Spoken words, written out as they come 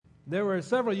There were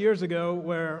several years ago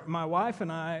where my wife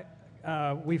and I,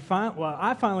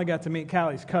 I finally got to meet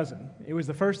Callie's cousin. It was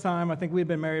the first time, I think we'd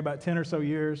been married about 10 or so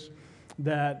years,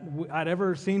 that I'd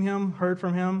ever seen him, heard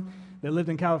from him. They lived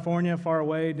in California, far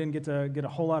away, didn't get a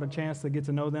whole lot of chance to get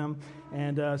to know them.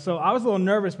 And so I was a little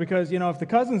nervous because, if the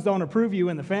cousins don't approve you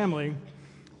in the family,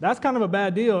 that's kind of a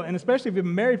bad deal. And especially if you've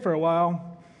been married for a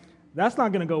while, that's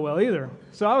not going to go well either.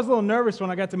 So I was a little nervous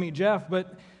when I got to meet Jeff,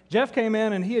 but Jeff came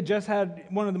in and he had just had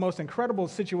one of the most incredible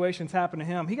situations happen to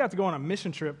him. He got to go on a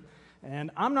mission trip,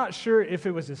 and I'm not sure if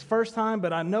it was his first time,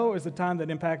 but I know it was the time that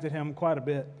impacted him quite a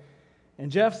bit. And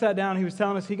Jeff sat down, he was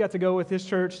telling us he got to go with his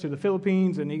church to the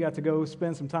Philippines, and he got to go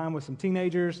spend some time with some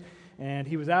teenagers, and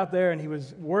he was out there and he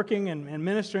was working and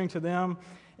ministering to them,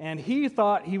 and he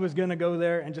thought he was going to go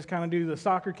there and just kind of do the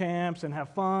soccer camps and have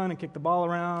fun and kick the ball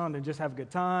around and just have a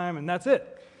good time, and that's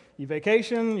it. You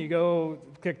vacation, you go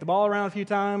kick the ball around a few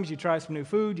times, you try some new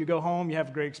food, you go home, you have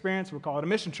a great experience, we'll call it a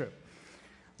mission trip.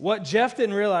 What Jeff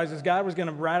didn't realize is God was going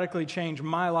to radically change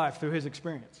my life through his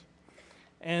experience.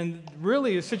 And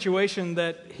really a situation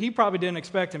that he probably didn't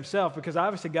expect himself, because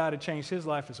obviously God had changed his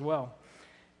life as well.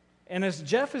 And as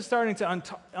Jeff is starting to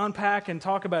unpack and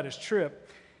talk about his trip,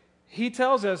 he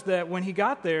tells us that when he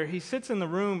got there, he sits in the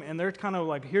room and they're kind of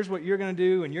like, here's what you're going to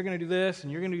do, and you're going to do this,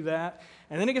 and you're going to do that.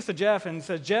 And then he gets to Jeff and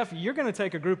says, Jeff, you're going to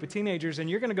take a group of teenagers and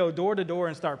you're going to go door to door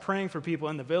and start praying for people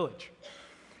in the village.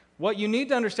 What you need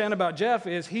to understand about Jeff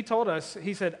is he told us,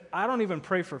 he said, I don't even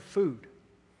pray for food.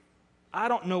 I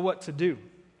don't know what to do.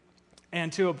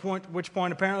 And to which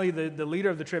point apparently the leader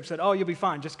of the trip said, oh, you'll be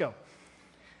fine, just go.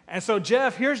 And so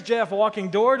here's Jeff walking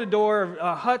door to door,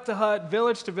 hut to hut,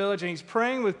 village to village, and he's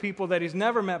praying with people that he's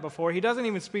never met before. He doesn't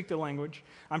even speak the language.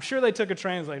 I'm sure they took a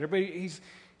translator, but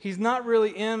he's not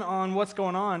really in on what's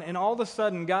going on. And all of a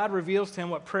sudden, God reveals to him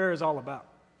what prayer is all about.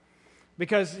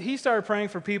 Because he started praying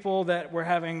for people that were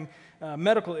having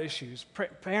medical issues,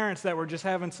 parents that were just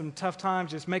having some tough times,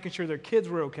 just making sure their kids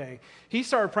were okay. He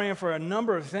started praying for a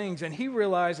number of things, and he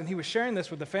realized, and he was sharing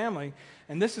this with the family,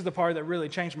 and this is the part that really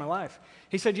changed my life.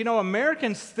 He said,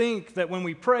 Americans think that when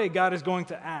we pray, God is going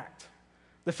to act.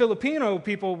 The Filipino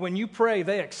people, when you pray,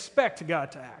 they expect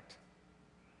God to act.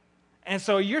 And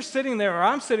so you're sitting there, or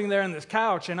I'm sitting there on this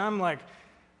couch, and I'm like,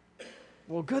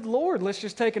 well, good Lord, let's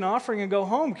just take an offering and go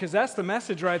home, because that's the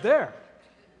message right there.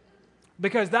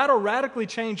 Because that'll radically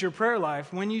change your prayer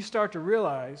life when you start to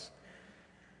realize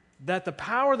that the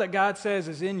power that God says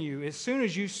is in you, as soon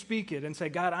as you speak it and say,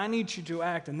 God, I need you to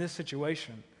act in this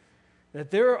situation,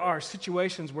 that there are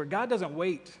situations where God doesn't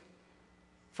wait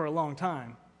for a long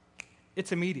time.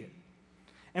 It's immediate.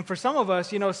 And for some of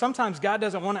us, sometimes God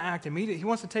doesn't want to act immediately. He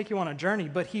wants to take you on a journey,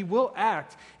 but he will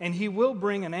act, and he will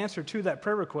bring an answer to that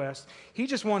prayer request. He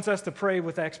just wants us to pray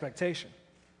with expectation.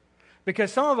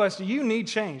 Because some of us, you need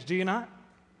change, do you not?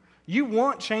 You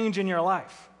want change in your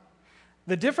life.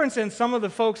 The difference in some of the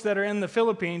folks that are in the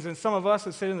Philippines and some of us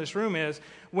that sit in this room is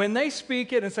when they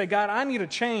speak it and say, God, I need a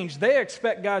change, they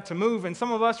expect God to move. And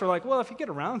some of us are like, well, if you get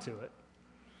around to it,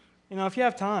 if you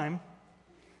have time,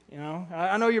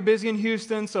 I know you're busy in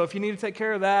Houston, so if you need to take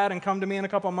care of that and come to me in a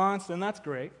couple months, then that's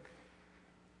great.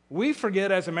 We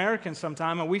forget as Americans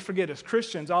sometimes, and we forget as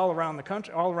Christians all around the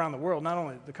country, all around the world, not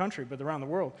only the country, but around the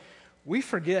world, we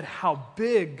forget how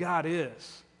big God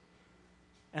is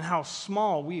and how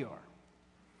small we are.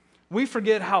 We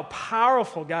forget how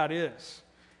powerful God is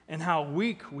and how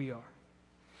weak we are.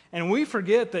 And we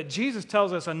forget that Jesus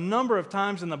tells us a number of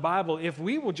times in the Bible, if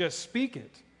we will just speak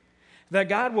it, that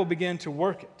God will begin to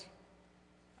work it.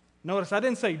 Notice, I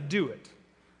didn't say do it,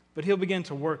 but he'll begin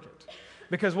to work it.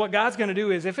 Because what God's going to do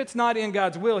is, if it's not in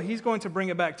God's will, he's going to bring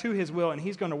it back to his will, and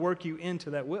he's going to work you into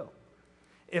that will.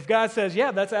 If God says,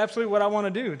 yeah, that's absolutely what I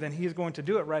want to do, then he's going to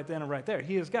do it right then and right there.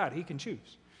 He is God. He can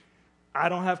choose. I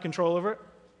don't have control over it.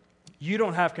 You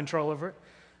don't have control over it.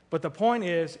 But the point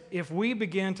is, if we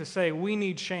begin to say we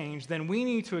need change, then we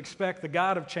need to expect the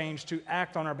God of change to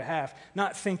act on our behalf,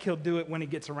 not think he'll do it when he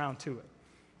gets around to it.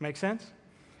 Make sense?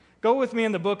 Go with me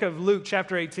in the book of Luke,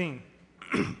 chapter 18.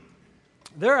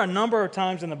 There are a number of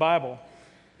times in the Bible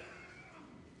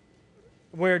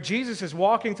where Jesus is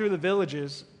walking through the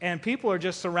villages and people are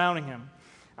just surrounding him.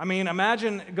 I mean,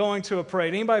 imagine going to a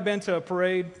parade. Anybody been to a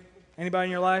parade? Anybody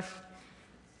in your life?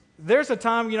 There's a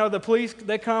time, the police,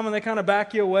 they come and they kind of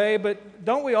back you away, but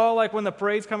don't we all, like when the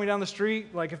parade's coming down the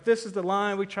street, like if this is the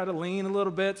line, we try to lean a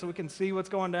little bit so we can see what's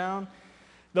going down?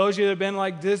 Those of you that have been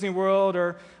like Disney World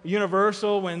or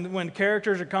Universal, when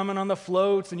characters are coming on the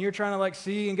floats and you're trying to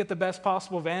see and get the best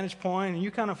possible vantage point, and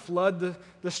you kind of flood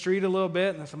the street a little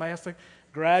bit, and then somebody has to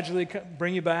gradually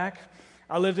bring you back.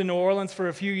 I lived in New Orleans for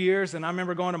a few years, and I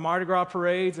remember going to Mardi Gras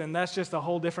parades, and that's just a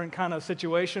whole different kind of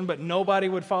situation, but nobody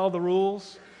would follow the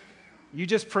rules. You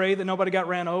just pray that nobody got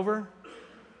ran over.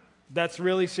 That's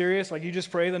really serious. Like, you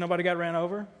just pray that nobody got ran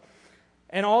over.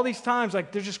 And all these times,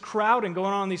 like, there's just crowding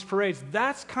going on in these parades.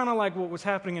 That's kind of like what was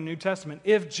happening in the New Testament.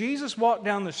 If Jesus walked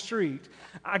down the street,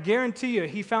 I guarantee you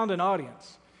he found an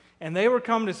audience, and they were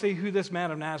coming to see who this man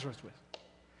of Nazareth was.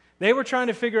 They were trying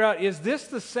to figure out, is this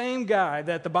the same guy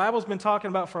that the Bible's been talking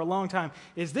about for a long time?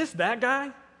 Is this that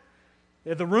guy?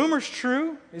 Are the rumors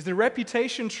true? Is the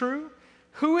reputation true?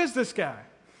 Who is this guy?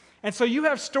 And so you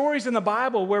have stories in the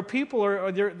Bible where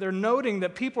people they're noting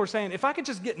that people are saying, if I could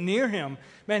just get near him,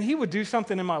 man, he would do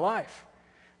something in my life.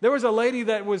 There was a lady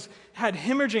that had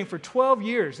hemorrhaging for 12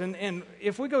 years. And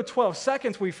if we go 12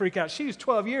 seconds, we freak out. She was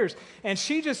 12 years. And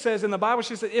she just says in the Bible,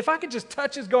 she said, if I could just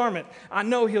touch his garment, I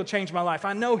know he'll change my life.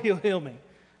 I know he'll heal me.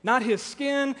 Not his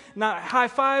skin, not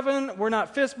high-fiving, we're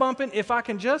not fist-bumping. If I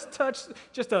can just touch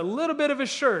just a little bit of his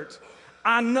shirt,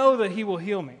 I know that he will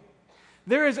heal me.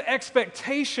 There is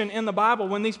expectation in the Bible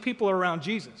when these people are around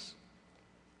Jesus.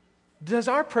 Does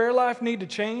our prayer life need to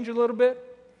change a little bit?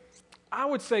 I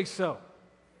would say so.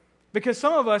 Because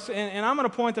some of us, and I'm going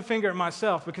to point the finger at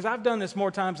myself, because I've done this more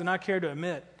times than I care to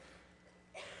admit.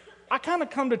 I kind of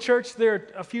come to church there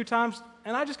a few times,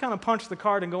 and I just kind of punch the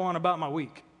card and go on about my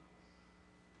week.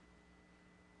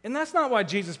 And that's not why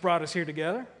Jesus brought us here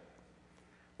together.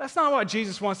 That's not why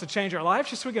Jesus wants to change our lives,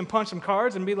 just so we can punch some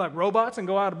cards and be like robots and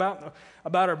go out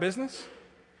about our business.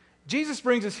 Jesus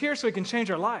brings us here so he can change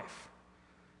our life.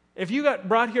 If you got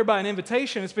brought here by an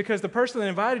invitation, it's because the person that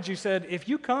invited you said, if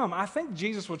you come, I think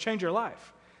Jesus will change your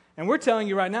life. And we're telling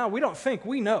you right now, we don't think,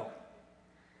 we know.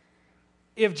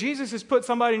 If Jesus has put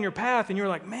somebody in your path and you're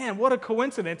like, man, what a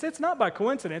coincidence. It's not by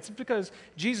coincidence. It's because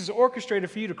Jesus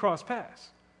orchestrated for you to cross paths.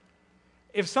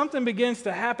 If something begins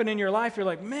to happen in your life, you're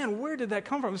like, man, where did that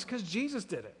come from? It's because Jesus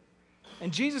did it.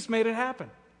 And Jesus made it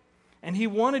happen. And he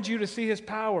wanted you to see his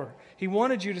power. He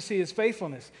wanted you to see his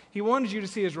faithfulness. He wanted you to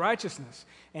see his righteousness.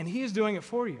 And he is doing it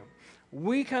for you.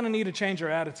 We kind of need to change our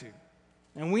attitude.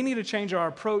 And we need to change our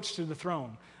approach to the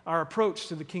throne, our approach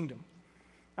to the kingdom.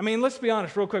 I mean, let's be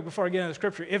honest real quick before I get into the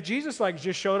scripture. If Jesus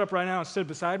just showed up right now and stood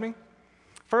beside me,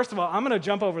 first of all, I'm going to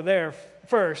jump over there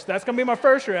first. That's going to be my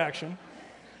first reaction.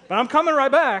 But I'm coming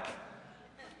right back.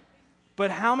 But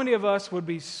how many of us would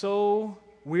be so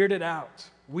weirded out,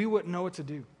 we wouldn't know what to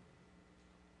do?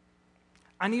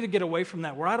 I need to get away from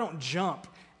that, where I don't jump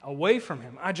away from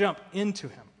him. I jump into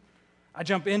him. I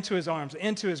jump into his arms,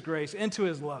 into his grace, into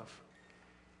his love.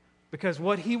 Because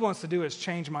what he wants to do is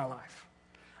change my life.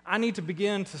 I need to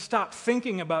begin to stop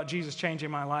thinking about Jesus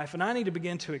changing my life, and I need to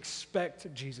begin to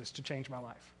expect Jesus to change my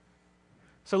life.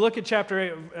 So look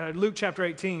at Luke chapter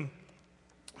 18,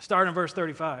 starting in verse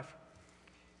 35.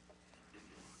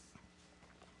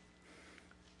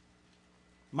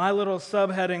 My little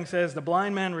subheading says, the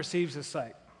blind man receives his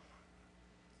sight.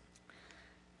 It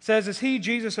says, as he,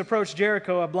 Jesus, approached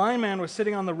Jericho, a blind man was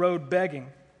sitting on the road begging.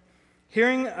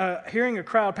 Hearing a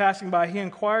crowd passing by, he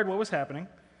inquired what was happening.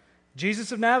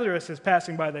 Jesus of Nazareth is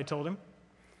passing by, they told him.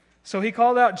 So he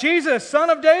called out, Jesus, son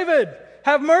of David,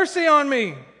 have mercy on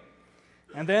me.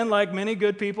 And then, like many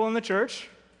good people in the church,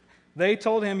 they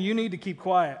told him, you need to keep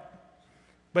quiet.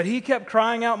 But he kept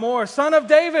crying out more, Son of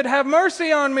David, have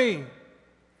mercy on me.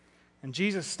 And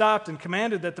Jesus stopped and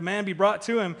commanded that the man be brought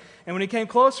to him. And when he came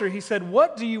closer, he said,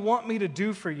 what do you want me to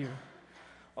do for you?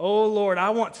 Oh, Lord, I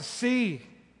want to see.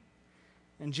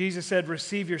 And Jesus said,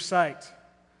 receive your sight,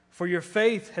 for your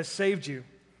faith has saved you.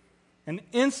 And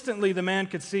instantly the man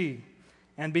could see.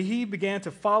 And he began to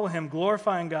follow him,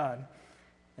 glorifying God.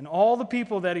 And all the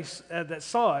people that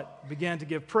saw it began to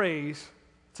give praise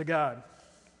to God.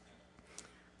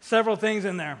 Several things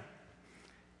in there.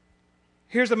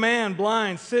 Here's a man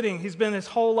blind sitting. He's been his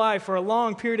whole life, for a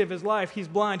long period of his life, he's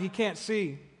blind. He can't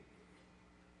see.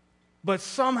 But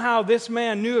somehow this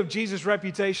man knew of Jesus'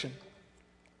 reputation.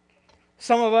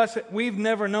 Some of us, we've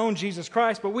never known Jesus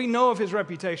Christ, but we know of his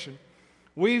reputation.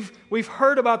 We've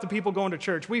heard about the people going to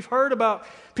church. We've heard about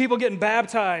people getting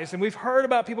baptized, and we've heard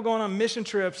about people going on mission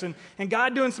trips, and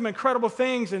God doing some incredible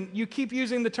things, and you keep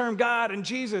using the term God and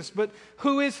Jesus, but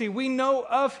who is he? We know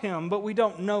of him, but we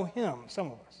don't know him, some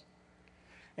of us.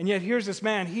 And yet here's this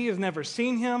man, he has never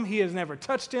seen him, he has never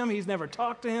touched him, he's never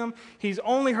talked to him, he's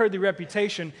only heard the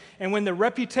reputation, and when the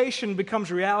reputation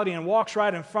becomes reality and walks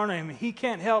right in front of him, he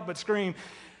can't help but scream,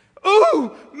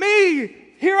 ooh, me!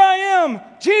 Here I am.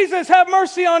 Jesus, have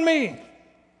mercy on me.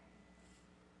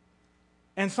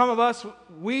 And some of us,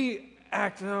 we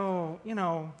act,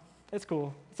 it's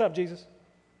cool. What's up, Jesus?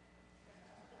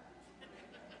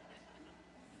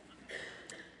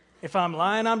 If I'm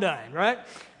lying, I'm dying, right?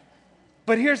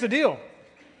 But here's the deal.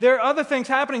 There are other things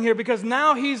happening here because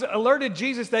now he's alerted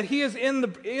Jesus that he is in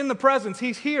the presence.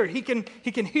 He's here. He can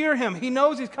hear him. He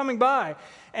knows he's coming by.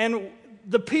 And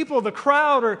the people, the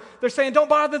crowd, they're saying, don't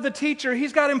bother the teacher.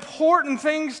 He's got important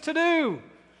things to do.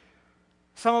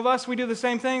 Some of us, we do the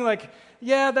same thing, like,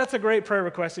 yeah, that's a great prayer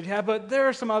request that you have, but there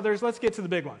are some others. Let's get to the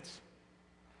big ones.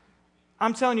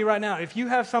 I'm telling you right now, if you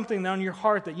have something on your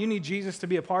heart that you need Jesus to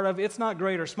be a part of, it's not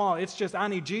great or small. It's just, I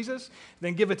need Jesus,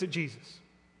 then give it to Jesus.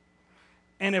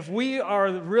 And if we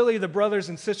are really the brothers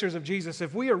and sisters of Jesus,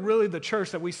 if we are really the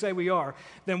church that we say we are,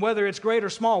 then whether it's great or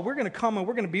small, we're going to come and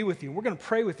we're going to be with you. We're going to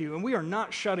pray with you, and we are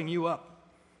not shutting you up.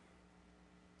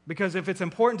 Because if it's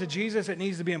important to Jesus, it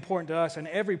needs to be important to us, and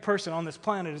every person on this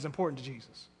planet is important to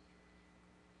Jesus.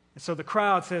 And so the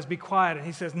crowd says, be quiet, and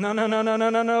he says,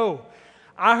 no.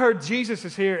 I heard Jesus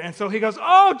is here, and so he goes,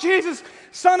 oh, Jesus,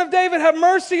 Son of David, have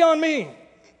mercy on me.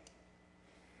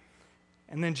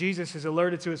 And then Jesus is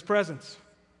alerted to his presence.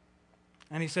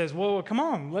 And he says, well, come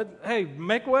on, hey,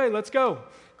 make way, let's go.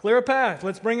 Clear a path,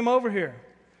 let's bring him over here.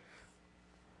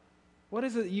 What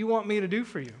is it you want me to do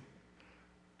for you?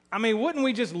 I mean, wouldn't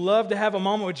we just love to have a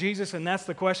moment with Jesus, and that's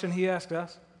the question he asked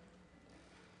us?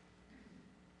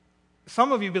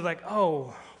 Some of you would be like,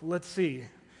 oh, let's see.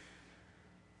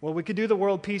 Well, we could do the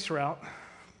world peace route.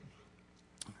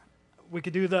 We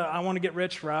could do the I want to get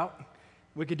rich route.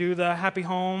 We could do the happy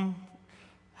home,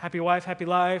 happy wife, happy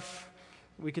life.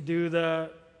 We could do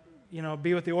the,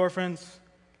 be with the orphans.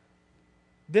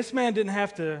 This man didn't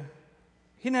have to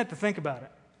think about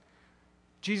it.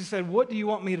 Jesus said, what do you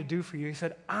want me to do for you? He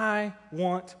said, I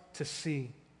want to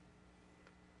see.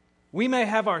 We may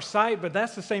have our sight, but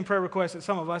that's the same prayer request that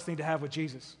some of us need to have with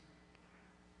Jesus.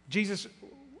 Jesus,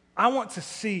 I want to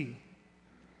see.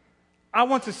 I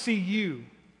want to see you.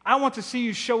 I want to see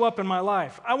you show up in my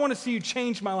life. I want to see you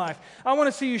change my life. I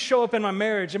want to see you show up in my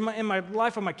marriage, in my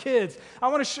life of my kids. I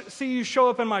want to see you show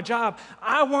up in my job.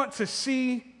 I want to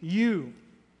see you.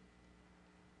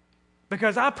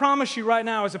 Because I promise you right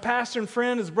now, as a pastor and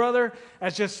friend, as a brother,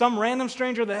 as just some random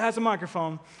stranger that has a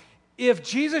microphone, if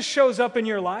Jesus shows up in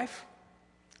your life,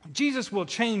 Jesus will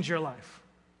change your life.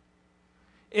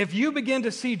 If you begin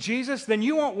to see Jesus, then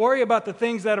you won't worry about the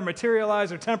things that are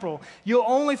materialized or temporal. You'll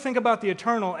only think about the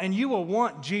eternal, and you will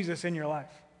want Jesus in your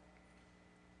life.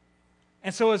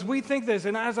 And so as we think this,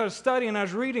 and as I was studying, I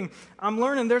was reading, I'm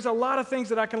learning there's a lot of things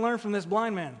that I can learn from this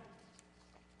blind man.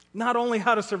 Not only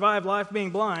how to survive life being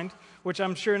blind, which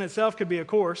I'm sure in itself could be a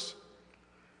course,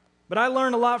 but I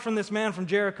learned a lot from this man from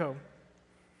Jericho.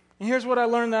 And here's what I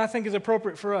learned that I think is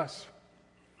appropriate for us.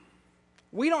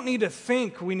 We don't need to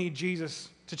think we need Jesus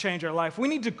to change our life. We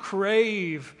need to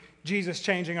crave Jesus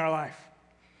changing our life.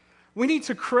 We need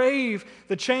to crave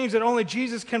the change that only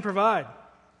Jesus can provide.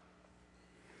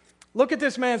 Look at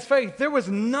this man's faith. There was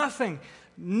nothing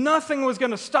was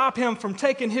going to stop him from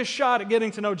taking his shot at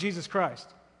getting to know Jesus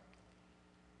Christ.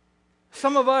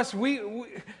 Some of us, we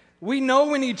know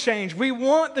we need change. We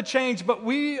want the change, but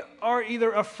we are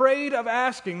either afraid of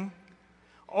asking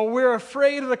or we're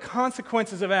afraid of the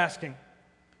consequences of asking.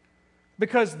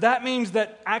 Because that means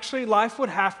that actually life would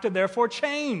have to therefore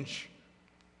change.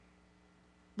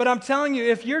 But I'm telling you,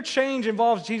 if your change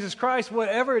involves Jesus Christ,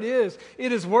 whatever it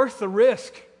is worth the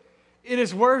risk. It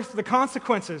is worth the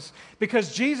consequences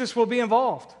because Jesus will be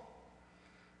involved.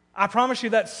 I promise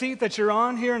you that seat that you're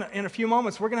on here in a few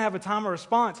moments, we're going to have a time of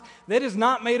response. That is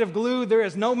not made of glue. There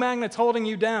is no magnets holding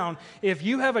you down. If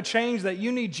you have a change that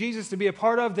you need Jesus to be a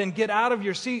part of, then get out of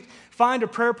your seat, find a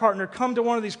prayer partner, come to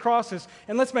one of these crosses,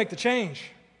 and let's make the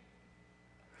change.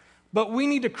 But we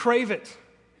need to crave it.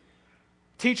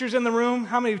 Teachers in the room,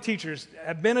 how many teachers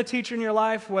have been a teacher in your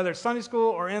life, whether it's Sunday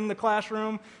school or in the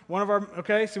classroom?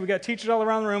 So we got teachers all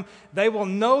around the room. They will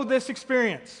know this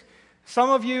experience.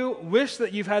 Some of you wish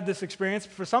that you've had this experience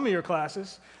for some of your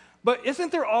classes, but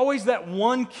isn't there always that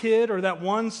one kid or that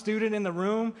one student in the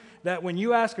room that when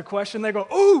you ask a question, they go,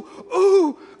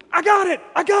 ooh, I got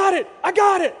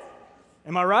it.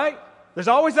 Am I right? There's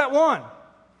always that one.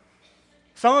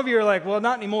 Some of you are like, well,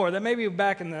 not anymore. That may be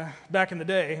back in the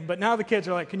day, but now the kids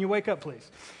are like, can you wake up, please?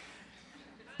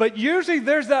 But usually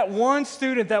there's that one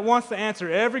student that wants to answer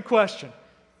every question.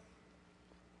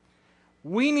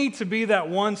 We need to be that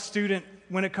one student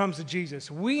when it comes to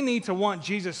Jesus. We need to want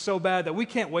Jesus so bad that we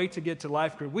can't wait to get to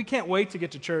life group. We can't wait to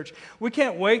get to church. We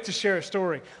can't wait to share a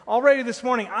story. Already this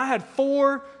morning, I had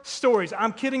 4 stories.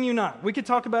 I'm kidding you not. We could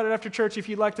talk about it after church if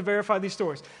you'd like to verify these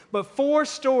stories. But 4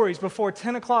 stories before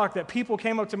 10 o'clock that people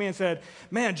came up to me and said,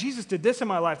 man, Jesus did this in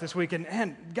my life this week,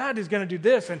 and God is going to do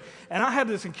this, and I had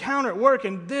this encounter at work,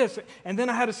 and this, and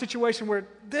then I had a situation where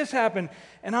this happened,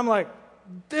 and I'm like,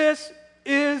 this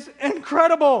is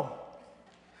incredible.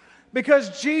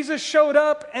 Because Jesus showed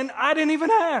up and I didn't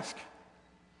even ask.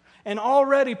 And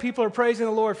already people are praising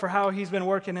the Lord for how he's been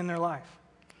working in their life.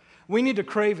 We need to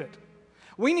crave it.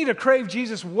 We need to crave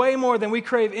Jesus way more than we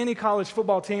crave any college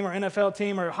football team or NFL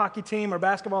team or hockey team or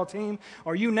basketball team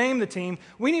or you name the team.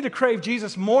 We need to crave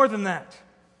Jesus more than that.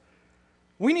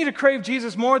 We need to crave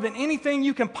Jesus more than anything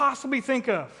you can possibly think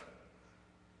of.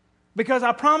 Because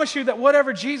I promise you that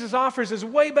whatever Jesus offers is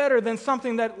way better than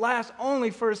something that lasts only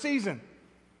for a season.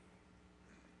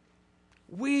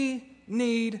 We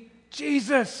need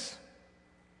Jesus.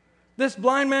 This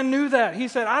blind man knew that. He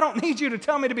said, I don't need you to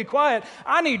tell me to be quiet.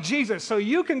 I need Jesus. So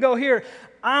you can go here.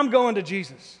 I'm going to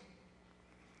Jesus.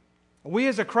 We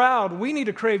as a crowd, we need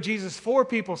to crave Jesus for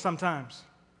people sometimes.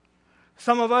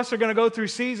 Some of us are going to go through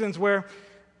seasons where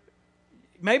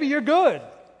maybe you're good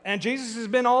and Jesus has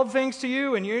been all things to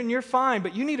you and you're fine,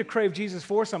 but you need to crave Jesus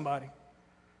for somebody.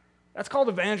 That's called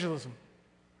evangelism.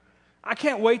 I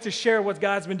can't wait to share what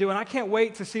God's been doing. I can't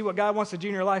wait to see what God wants to do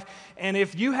in your life. And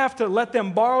if you have to let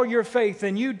them borrow your faith,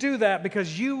 then you do that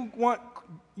because you want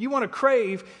to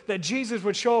crave that Jesus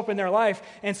would show up in their life,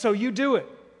 and so you do it.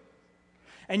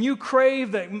 And you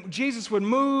crave that Jesus would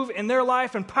move in their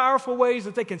life in powerful ways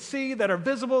that they can see, that are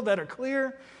visible, that are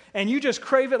clear, and you just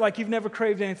crave it like you've never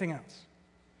craved anything else.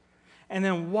 And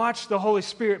then watch the Holy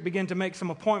Spirit begin to make some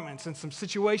appointments and some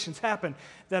situations happen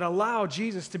that allow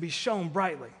Jesus to be shown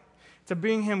brightly, to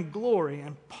bring him glory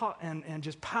and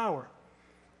just power,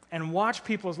 and watch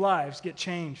people's lives get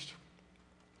changed.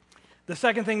 The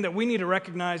second thing that we need to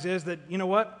recognize is that, you know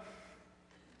what?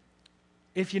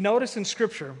 If you notice in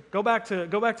Scripture, go back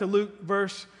to Luke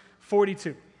verse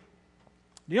 42. Do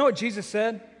you know what Jesus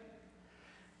said?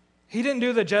 He didn't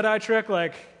do the Jedi trick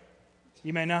like,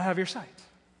 you may now have your sight.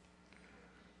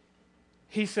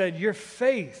 He said, your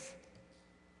faith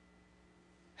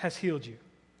has healed you.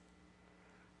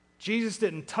 Jesus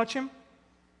didn't touch him.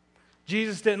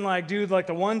 Jesus didn't do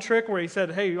the one trick where he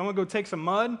said, hey, I'm going to go take some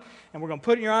mud and we're going to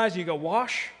put it in your eyes and you go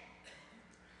wash.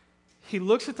 He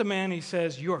looks at the man and he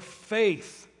says, your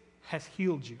faith has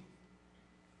healed you.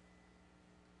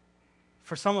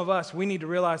 For some of us, we need to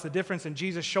realize the difference in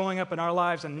Jesus showing up in our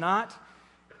lives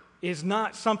is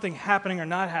not something happening or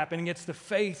not happening. It's the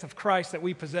faith of Christ that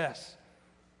we possess.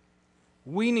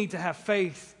 We need to have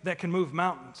faith that can move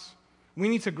mountains. We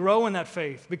need to grow in that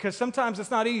faith because sometimes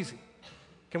it's not easy.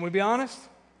 Can we be honest?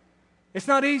 It's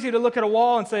not easy to look at a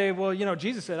wall and say, well,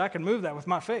 Jesus said I can move that with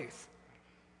my faith.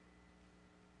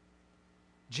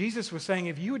 Jesus was saying,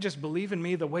 if you would just believe in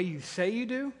me the way you say you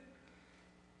do,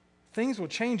 things will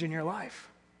change in your life.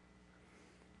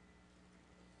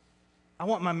 I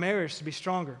want my marriage to be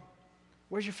stronger.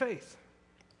 Where's your faith?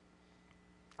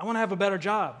 I want to have a better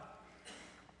job.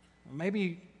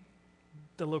 Maybe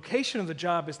the location of the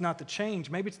job is not the change.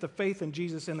 Maybe it's the faith in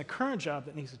Jesus in the current job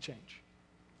that needs to change.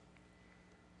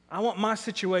 I want my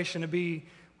situation to be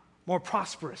more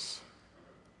prosperous.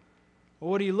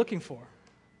 Well, what are you looking for?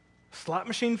 Slot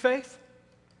machine faith?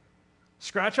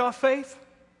 Scratch-off faith?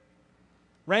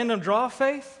 Random draw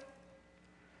faith?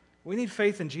 We need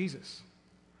faith in Jesus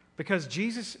because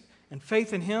Jesus and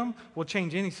faith in him will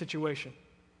change any situation.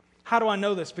 How do I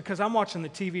know this? Because I'm watching the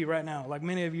TV right now, like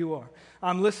many of you are.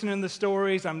 I'm listening to the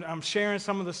stories. I'm sharing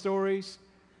some of the stories.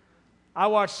 I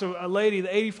watched a lady,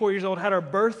 the 84 years old, had her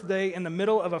birthday in the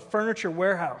middle of a furniture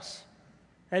warehouse.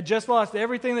 Had just lost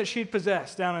everything that she'd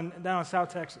possessed down in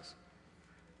South Texas.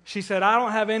 She said, I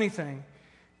don't have anything.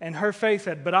 And her faith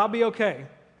said, but I'll be okay.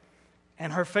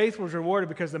 And her faith was rewarded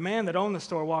because the man that owned the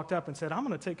store walked up and said, I'm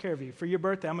going to take care of you. For your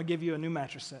birthday, I'm going to give you a new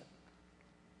mattress set.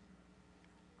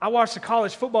 I watched a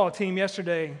college football team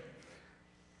yesterday.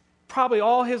 Probably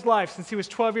all his life, since he was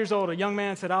 12 years old, a young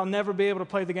man said, I'll never be able to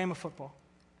play the game of football.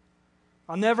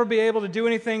 I'll never be able to do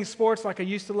anything sports like I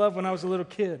used to love when I was a little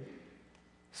kid.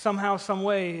 Somehow, some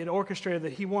way, it orchestrated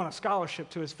that he won a scholarship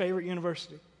to his favorite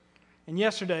university. And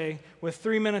yesterday, with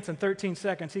 3 minutes and 13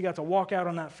 seconds, he got to walk out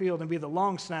on that field and be the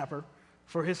long snapper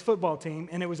for his football team,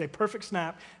 and it was a perfect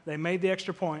snap. They made the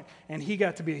extra point, and he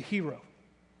got to be a hero.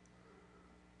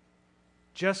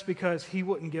 Just because he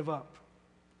wouldn't give up.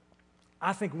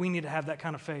 I think we need to have that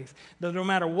kind of faith. That no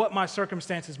matter what my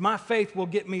circumstances, my faith will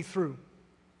get me through.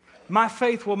 My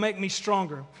faith will make me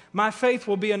stronger. My faith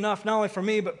will be enough not only for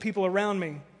me, but people around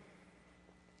me.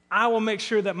 I will make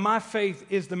sure that my faith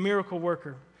is the miracle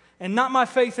worker and not my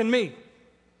faith in me.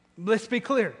 Let's be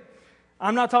clear.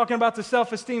 I'm not talking about the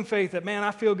self-esteem faith that, man,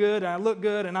 I feel good and I look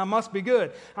good and I must be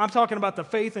good. I'm talking about the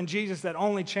faith in Jesus that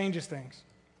only changes things.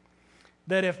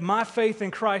 That if my faith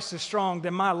in Christ is strong,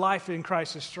 then my life in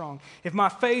Christ is strong. If my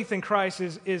faith in Christ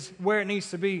is where it needs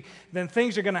to be, then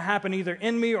things are going to happen either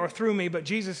in me or through me, but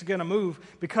Jesus is going to move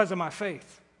because of my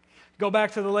faith. Go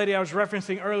back to the lady I was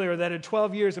referencing earlier that had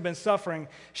 12 years have been suffering.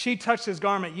 She touched his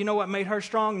garment. You know what made her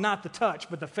strong? Not the touch,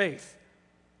 but the faith.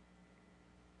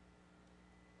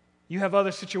 You have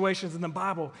other situations in the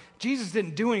Bible. Jesus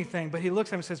didn't do anything, but he looks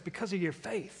at him and says, because of your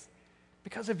faith.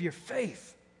 Because of your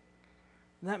faith.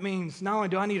 And that means not only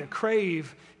do I need to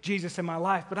crave Jesus in my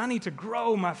life, but I need to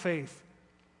grow my faith.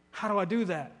 How do I do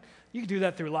that? You can do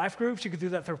that through life groups. You can do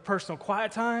that through personal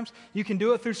quiet times. You can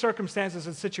do it through circumstances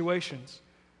and situations.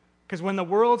 Because when the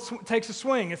world takes a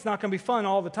swing, it's not going to be fun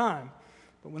all the time.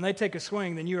 But when they take a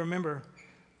swing, then you remember,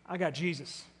 I got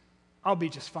Jesus. I'll be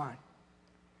just fine.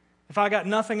 If I got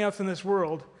nothing else in this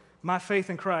world, my faith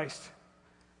in Christ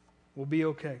will be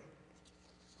okay.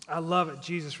 I love it.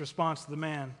 Jesus' response to the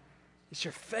man, it's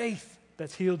your faith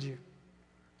that's healed you.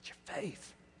 It's your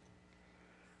faith.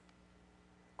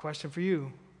 Question for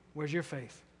you, where's your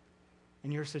faith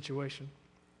in your situation?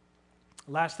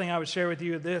 Last thing I would share with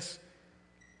you is this.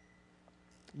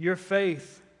 Your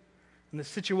faith in the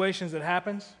situations that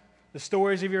happens, the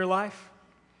stories of your life,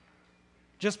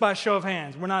 just by show of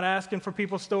hands. We're not asking for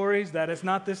people's stories. That is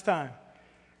not this time.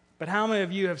 But how many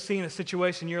of you have seen a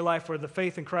situation in your life where the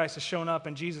faith in Christ has shown up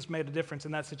and Jesus made a difference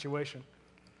in that situation?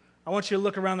 I want you to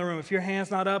look around the room. If your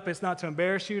hand's not up, it's not to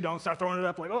embarrass you. Don't start throwing it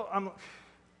up like,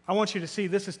 I want you to see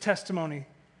this is testimony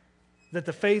that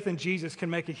the faith in Jesus can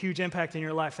make a huge impact in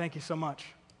your life. Thank you so much.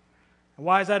 And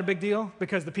why is that a big deal?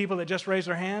 Because the people that just raised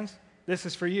their hands, this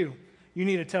is for you. You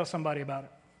need to tell somebody about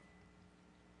it.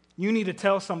 You need to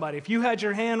tell somebody. If you had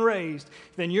your hand raised,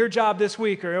 then your job this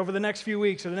week or over the next few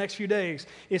weeks or the next few days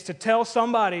is to tell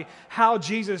somebody how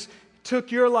Jesus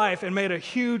took your life and made a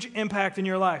huge impact in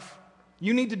your life.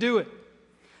 You need to do it.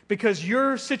 Because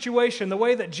your situation, the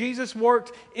way that Jesus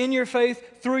worked in your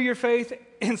faith, through your faith,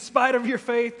 in spite of your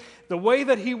faith, the way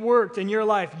that he worked in your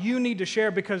life, you need to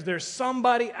share because there's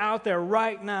somebody out there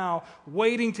right now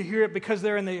waiting to hear it because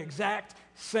they're in the exact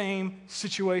same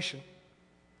situation.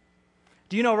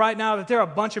 Do you know right now that there are a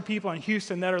bunch of people in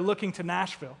Houston that are looking to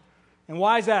Nashville? And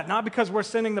why is that? Not because we're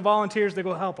sending the volunteers to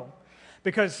go help them.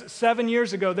 Because 7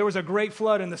 years ago, there was a great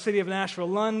flood in the city of Nashville,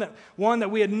 one that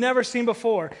we had never seen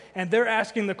before. And they're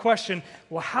asking the question,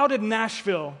 well, how did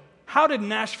Nashville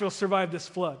survive this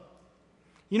flood?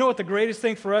 You know what the greatest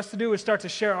thing for us to do is start to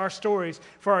share our stories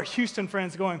for our Houston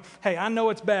friends going, hey, I know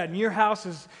it's bad, and your house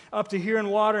is up to here in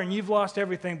water, and you've lost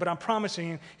everything, but I'm promising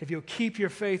you, if you'll keep your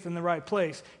faith in the right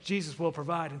place, Jesus will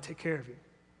provide and take care of you.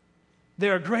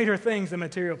 There are greater things than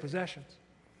material possessions.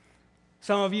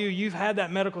 Some of you, you've had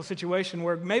that medical situation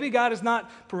where maybe God has not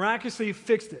miraculously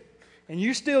fixed it, and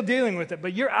you're still dealing with it,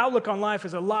 but your outlook on life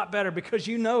is a lot better because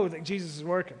you know that Jesus is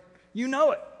working. You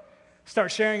know it.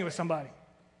 Start sharing it with somebody.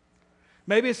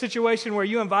 Maybe a situation where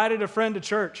you invited a friend to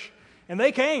church, and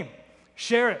they came.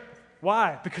 Share it.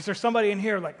 Why? Because there's somebody in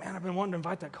here like, man, I've been wanting to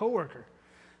invite that coworker.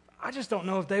 I just don't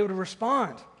know if they would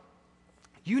respond.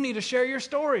 You need to share your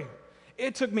story.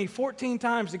 It took me 14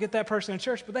 times to get that person in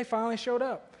church, but they finally showed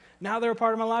up. Now they're a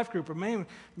part of my life group, or maybe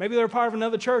they're a part of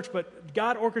another church, but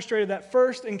God orchestrated that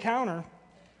first encounter,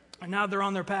 and now they're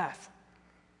on their path.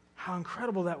 How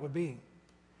incredible that would be.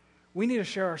 We need to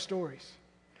share our stories.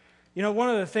 You know, one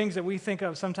of the things that we think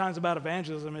of sometimes about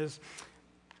evangelism is,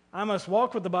 I must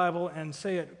walk with the Bible and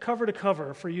say it cover to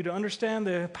cover for you to understand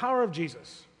the power of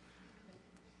Jesus.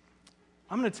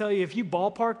 I'm going to tell you, if you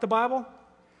ballpark the Bible,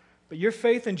 but your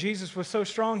faith in Jesus was so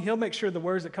strong, he'll make sure the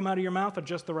words that come out of your mouth are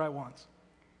just the right ones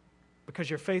because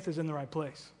your faith is in the right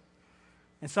place.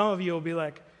 And some of you will be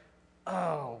like,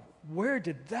 oh, where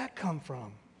did that come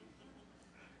from?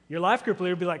 Your life group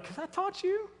leader will be like, because I taught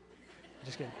you?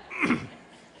 Just kidding.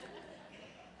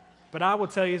 But I will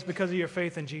tell you it's because of your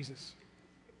faith in Jesus.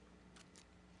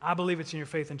 I believe it's in your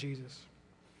faith in Jesus.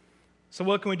 So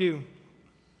what can we do?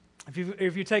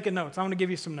 If you're taking notes, I'm going to give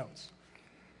you some notes.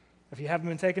 If you haven't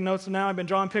been taking notes now, I've been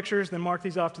drawing pictures, then mark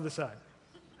these off to the side.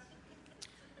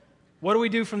 What do we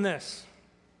do from this?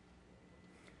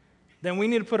 Then we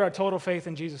need to put our total faith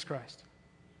in Jesus Christ.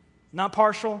 Not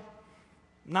partial,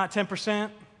 not 10%.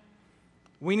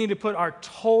 We need to put our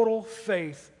total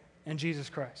faith in Jesus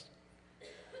Christ.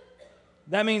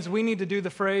 That means we need to do the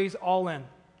phrase all in.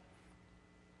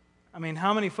 I mean,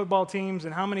 how many football teams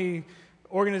and how many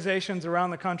organizations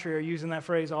around the country are using that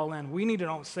phrase all in? We need to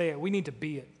don't say it. We need to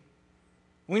be it.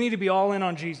 We need to be all in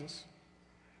on Jesus.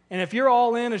 And if you're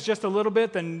all in is just a little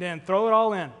bit, then throw it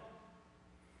all in.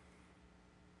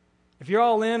 If you're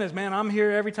all in as, man, I'm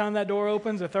here every time that door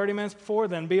opens or 30 minutes before,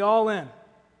 then be all in.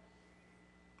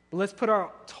 But let's put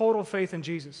our total faith in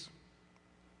Jesus.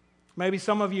 Maybe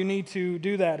some of you need to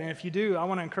do that, and if you do, I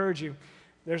want to encourage you.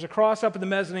 There's a cross up in the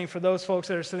mezzanine for those folks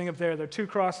that are sitting up there. There are 2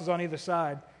 crosses on either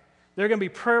side. There are going to be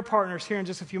prayer partners here in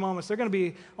just a few moments. They're going to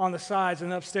be on the sides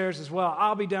and upstairs as well.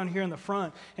 I'll be down here in the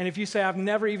front. And if you say, I've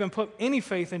never even put any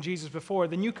faith in Jesus before,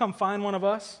 then you come find one of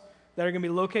us that are going to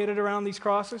be located around these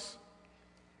crosses.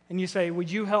 And you say, would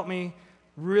you help me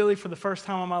really for the first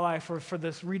time in my life or for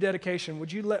this rededication?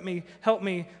 Would you help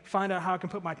me find out how I can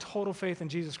put my total faith in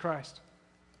Jesus Christ?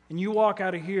 And you walk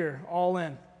out of here all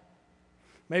in.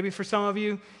 Maybe for some of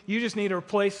you, you just need to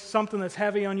replace something that's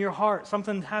heavy on your heart,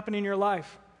 something happened in your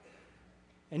life.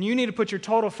 And you need to put your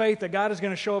total faith that God is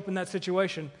going to show up in that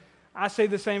situation. I say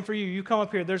the same for you. You come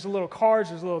up here, there's a little cards,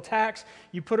 there's a little tacks.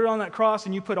 You put it on that cross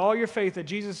and you put all your faith that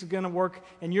Jesus is going to work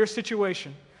in your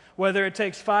situation. Whether it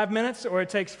takes 5 minutes or it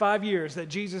takes 5 years, that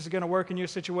Jesus is going to work in your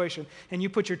situation. And you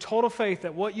put your total faith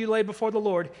that what you lay before the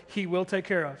Lord, He will take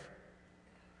care of.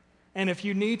 And if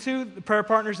you need to, the prayer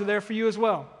partners are there for you as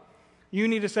well. You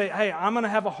need to say, hey, I'm going to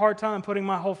have a hard time putting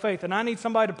my whole faith, and I need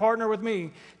somebody to partner with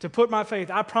me to put my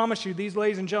faith. I promise you, these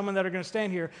ladies and gentlemen that are going to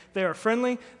stand here, they are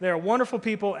friendly, they are wonderful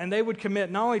people, and they would commit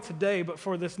not only today, but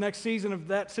for this next season of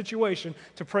that situation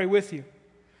to pray with you.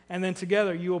 And then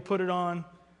together, you will put it on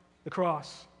the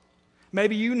cross.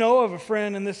 Maybe you know of a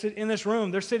friend in this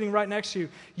room. They're sitting right next to you.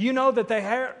 You know that they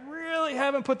really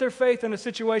haven't put their faith in a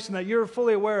situation that you're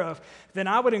fully aware of. Then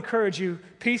I would encourage you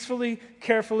peacefully,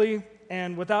 carefully,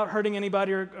 and without hurting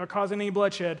anybody or causing any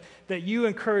bloodshed, that you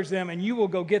encourage them and you will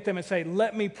go get them and say,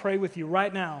 let me pray with you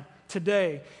right now,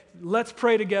 today. Let's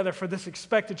pray together for this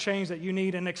expected change that you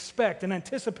need and expect and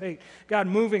anticipate God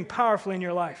moving powerfully in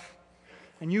your life.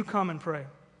 And you come and pray.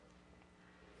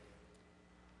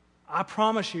 I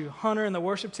promise you, Hunter and the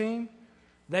worship team,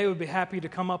 they would be happy to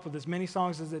come up with as many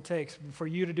songs as it takes for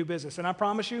you to do business. And I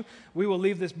promise you, we will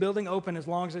leave this building open as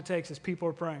long as it takes as people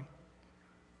are praying.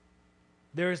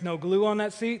 There is no glue on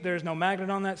that seat. There is no magnet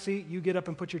on that seat. You get up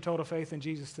and put your total faith in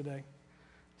Jesus today.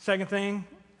 Second thing,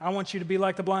 I want you to be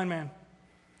like the blind man.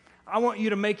 I want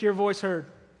you to make your voice heard.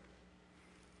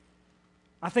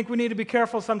 I think we need to be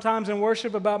careful sometimes in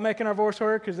worship about making our voice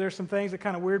heard because there's some things that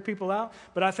kind of weird people out.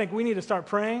 But I think we need to start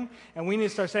praying and we need to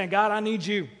start saying, God, I need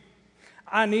you.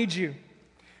 I need you.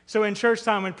 So in church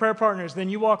time, in prayer partners, then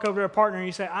you walk over to a partner and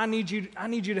you say, I need you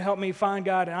to help me find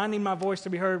God and I need my voice to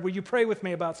be heard. Will you pray with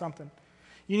me about something?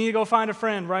 You need to go find a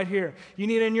friend right here. You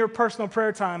need in your personal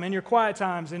prayer time, in your quiet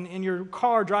times, in your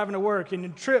car driving to work,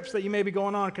 in trips that you may be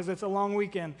going on because it's a long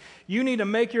weekend. You need to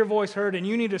make your voice heard and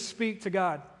you need to speak to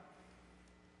God.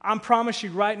 I promise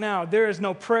you right now, there is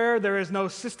no prayer, there is no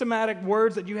systematic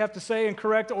words that you have to say in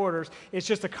correct orders. It's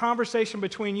just a conversation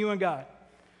between you and God.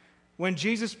 When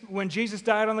Jesus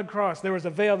died on the cross, there was a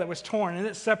veil that was torn and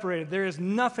it separated. There is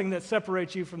nothing that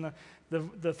separates you from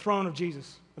the throne of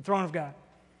Jesus, the throne of God.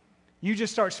 You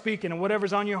just start speaking, and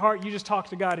whatever's on your heart, you just talk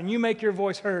to God, and you make your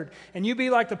voice heard. And you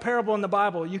be like the parable in the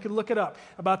Bible. You can look it up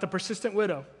about the persistent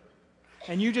widow.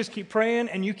 And you just keep praying,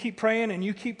 and you keep praying, and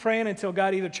you keep praying until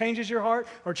God either changes your heart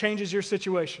or changes your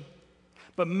situation.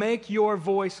 But make your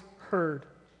voice heard.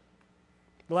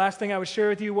 The last thing I would share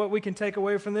with you, what we can take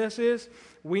away from this is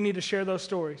we need to share those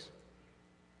stories.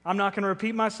 I'm not going to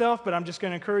repeat myself, but I'm just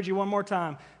going to encourage you one more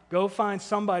time. Go find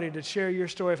somebody to share your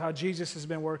story of how Jesus has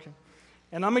been working.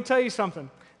 And let me tell you something.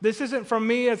 This isn't from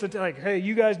me as hey,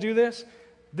 you guys do this.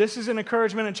 This is an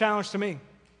encouragement and challenge to me.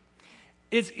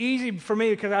 It's easy for me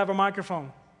because I have a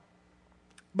microphone.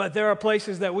 But there are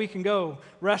places that we can go,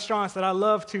 restaurants that I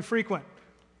love to frequent,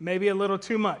 maybe a little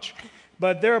too much.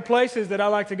 But there are places that I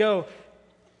like to go,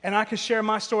 and I can share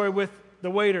my story with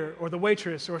the waiter or the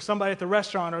waitress or somebody at the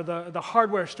restaurant or the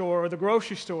hardware store or the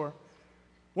grocery store.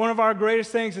 One of our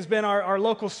greatest things has been our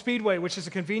local Speedway, which is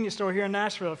a convenience store here in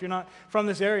Nashville, if you're not from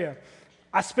this area.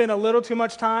 I spent a little too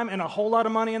much time and a whole lot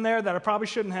of money in there that I probably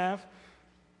shouldn't have.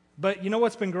 But you know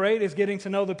what's been great is getting to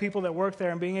know the people that work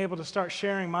there and being able to start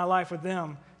sharing my life with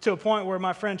them to a point where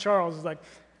my friend Charles is like,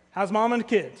 how's mom and the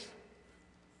kids?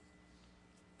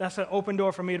 That's an open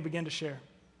door for me to begin to share.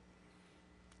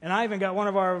 And I even got one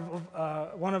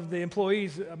of the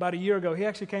employees about a year ago. He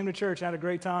actually came to church and had a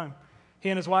great time. He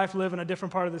and his wife live in a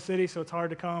different part of the city, so it's hard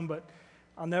to come, but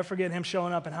I'll never forget him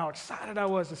showing up and how excited I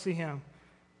was to see him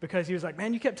because he was like,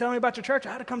 man, you kept telling me about your church.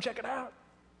 I had to come check it out.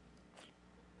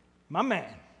 My man.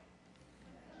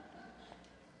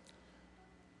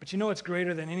 But you know what's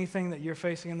greater than anything that you're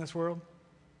facing in this world?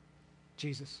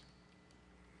 Jesus.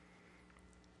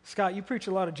 Scott, you preach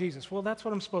a lot of Jesus. Well, that's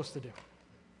what I'm supposed to do.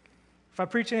 If I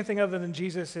preach anything other than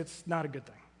Jesus, it's not a good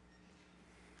thing.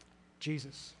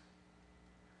 Jesus.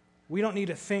 We don't need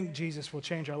to think Jesus will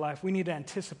change our life. We need to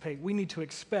anticipate. We need to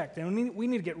expect. And we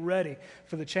need to get ready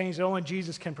for the change that only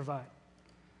Jesus can provide.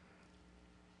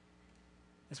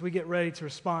 As we get ready to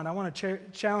respond, I want to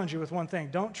challenge you with one thing.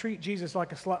 Don't treat Jesus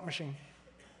like a slot machine.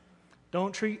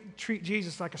 Don't treat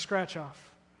Jesus like a scratch-off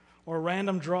or a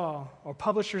random draw or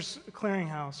Publishers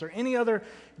Clearinghouse or any other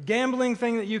gambling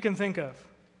thing that you can think of.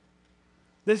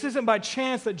 This isn't by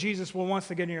chance that Jesus wants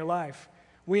to get in your life.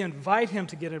 We invite him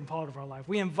to get in part of our life.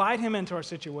 We invite him into our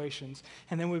situations,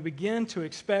 and then we begin to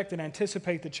expect and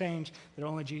anticipate the change that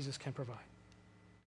only Jesus can provide.